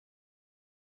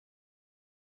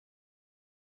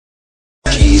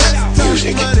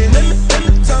music. Let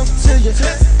me talk to you.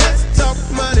 Let's talk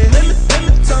money. Let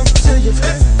me talk to you.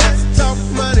 Let's talk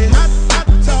money. I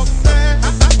talk fast.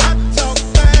 I talk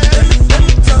fast. Let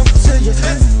me talk to you.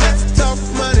 Let's talk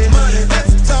money.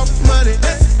 Let's talk money.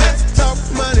 Let's talk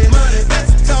money.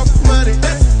 Let's talk money.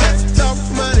 Let's talk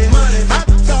money. I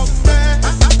talk fast.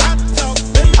 I talk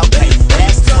fast. Okay,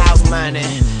 let's talk money.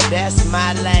 That's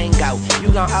my lingo.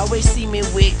 You gon' always see me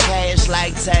with cash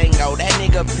like Tango. That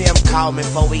nigga pimp called me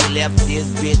before he left this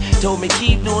bitch. Told me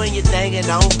keep doing your thing and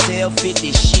don't tell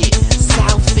 50 shit.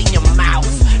 South in your mouth.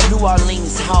 New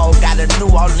Orleans Hall. Got a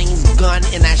New Orleans gun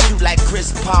and I shoot like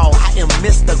Chris Paul. I am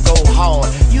Mr. Go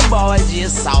Hard. You boys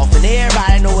just soft and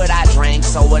everybody know what I drink.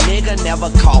 So a nigga never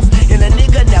cough and a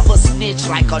nigga never snitch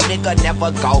like a nigga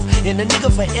never golf. And a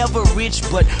nigga forever rich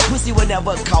but pussy will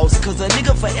never cost. Cause a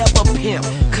nigga forever pimp.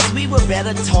 Cause we were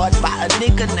better taught by a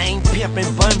nigga named Pimp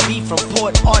and Bun B from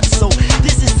Port Art. So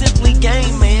this is simply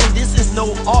game, man. This is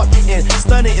no art. And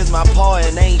stunning is my part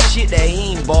and ain't shit that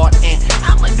he ain't bought. And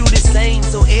I'ma do the same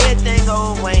so everything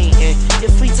gon' wane. And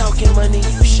if we talking money,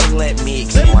 you should let me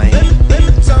explain. Let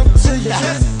me talk to you.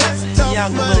 Let's talk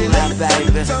Young money. Moolah,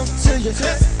 baby. Let me talk to you.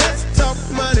 Let's talk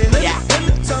money. Let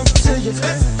me talk to you.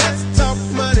 Let's talk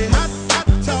money.